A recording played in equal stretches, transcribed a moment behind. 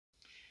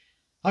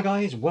Hi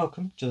guys,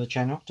 welcome to the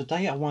channel.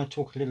 Today I want to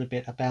talk a little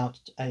bit about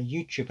a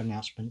YouTube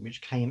announcement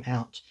which came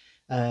out.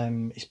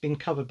 It's been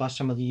covered by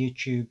some of the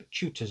YouTube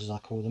tutors, as I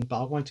call them,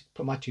 but I wanted to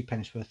put my two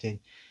pennies worth in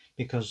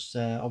because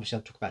obviously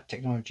I talk about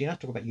technology and I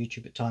talk about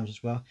YouTube at times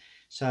as well.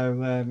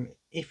 So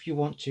if you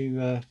want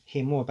to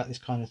hear more about this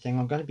kind of thing,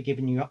 I'm going to be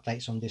giving you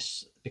updates on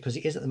this because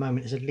it is at the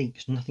moment as a leak,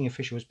 so nothing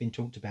official has been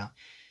talked about.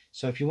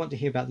 So if you want to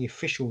hear about the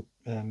official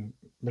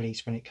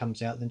release when it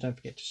comes out, then don't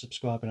forget to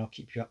subscribe and I'll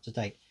keep you up to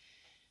date.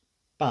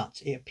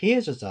 But it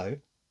appears as though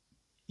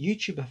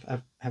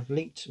YouTube have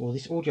leaked, or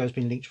this audio has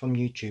been leaked from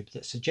YouTube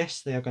that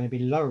suggests they are going to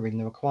be lowering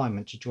the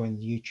requirement to join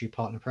the YouTube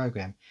Partner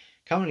Program.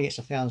 Currently it's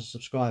 1,000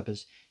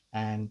 subscribers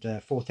and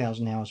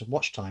 4,000 hours of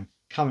watch time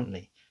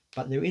currently,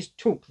 but there is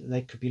talk that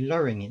they could be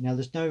lowering it. Now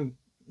there's no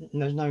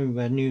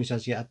news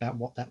as yet about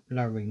what that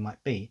lowering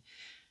might be,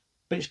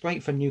 but it's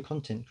great for new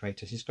content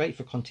creators. It's great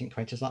for content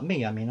creators like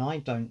me. I mean, I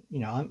don't,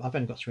 I've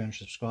only got 300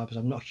 subscribers.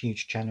 I'm not a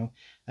huge channel.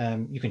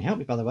 You can help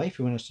me, by the way, if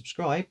you want to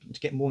subscribe to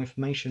get more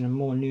information and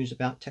more news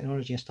about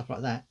technology and stuff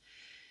like that.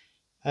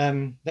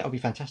 That would be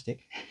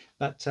fantastic.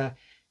 But,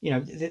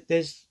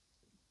 there's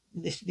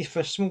this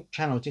for a small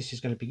channel, this is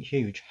going to be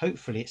huge.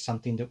 Hopefully it's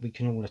something that we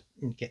can all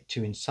get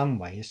to in some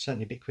way. It's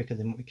certainly a bit quicker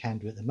than what we can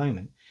do at the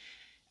moment.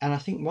 And I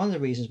think one of the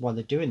reasons why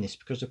they're doing this is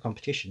because of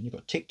competition. You've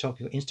got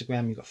TikTok, you've got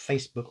Instagram, you've got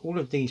Facebook, all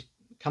of these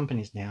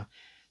companies now.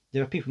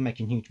 There are people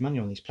making huge money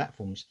on these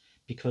platforms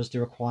because the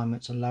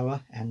requirements are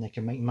lower and they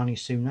can make money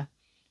sooner.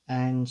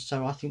 And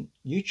so I think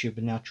YouTube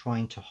are now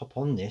trying to hop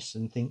on this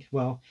and think,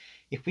 well,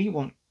 if we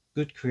want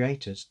good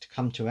creators to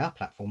come to our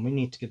platform, we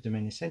need to give them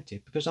an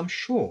incentive, because I'm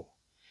sure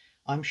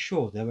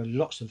there are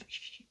lots of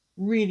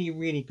really,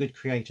 really good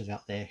creators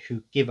out there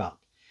who give up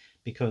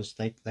because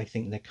they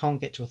think they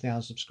can't get to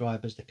 1,000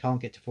 subscribers, they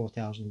can't get to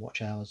 4,000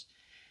 watch hours,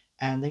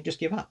 and they just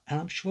give up. And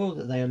I'm sure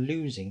that they are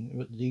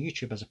losing, the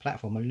YouTube as a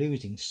platform are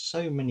losing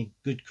so many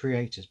good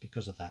creators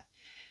because of that.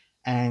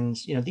 And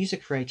these are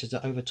creators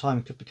that over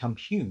time could become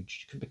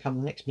huge, could become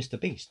the next Mr.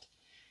 Beast.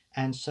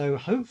 And so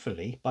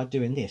hopefully by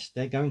doing this,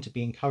 they're going to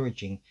be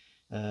encouraging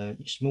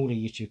smaller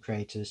YouTube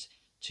creators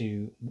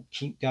to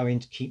keep going,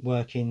 to keep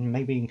working,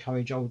 maybe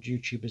encourage old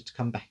YouTubers to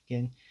come back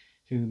again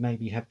who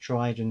maybe have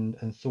tried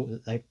and thought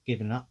that they've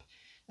given up.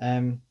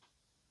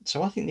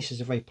 So I think this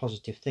is a very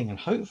positive thing, and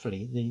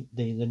hopefully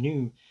the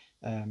new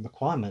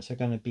requirements are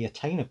going to be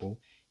attainable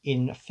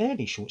in a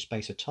fairly short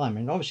space of time.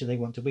 And obviously they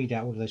want to weed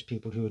out all of those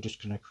people who are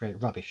just going to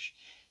create rubbish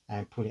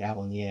and put it out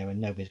on the air and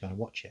nobody's going to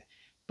watch it.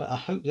 But I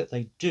hope that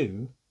they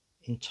do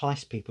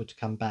entice people to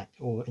come back,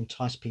 or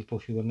entice people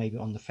who are maybe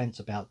on the fence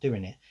about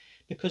doing it.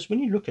 Because when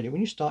you look at it,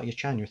 when you start your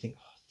channel, you think,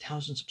 oh,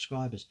 1,000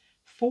 subscribers,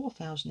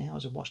 4,000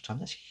 hours of watch time,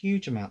 that's a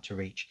huge amount to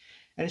reach,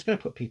 and it's going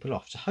to put people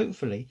off. So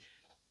hopefully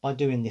by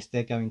doing this,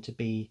 they're going to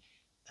be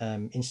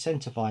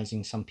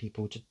incentivizing some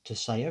people to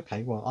say,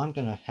 okay, well, I'm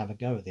going to have a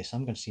go at this.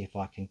 I'm going to see if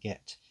I can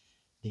get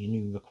the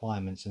new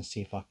requirements and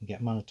see if I can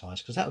get monetized,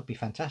 because that would be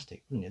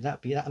fantastic, wouldn't it?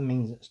 That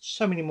means that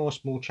so many more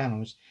small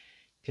channels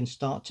can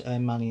start to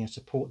earn money and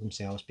support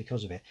themselves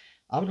because of it.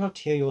 I would love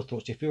to hear your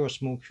thoughts. If you're a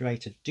small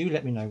creator, do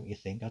let me know what you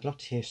think. I'd love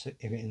to hear it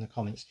in the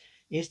comments.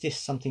 Is this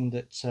something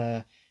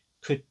that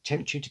could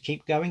tempt you to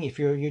keep going? If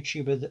you're a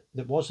YouTuber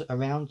that was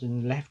around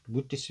and left,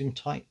 would this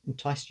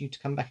entice you to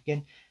come back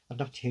again? I'd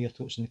love to hear your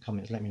thoughts in the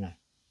comments. Let me know.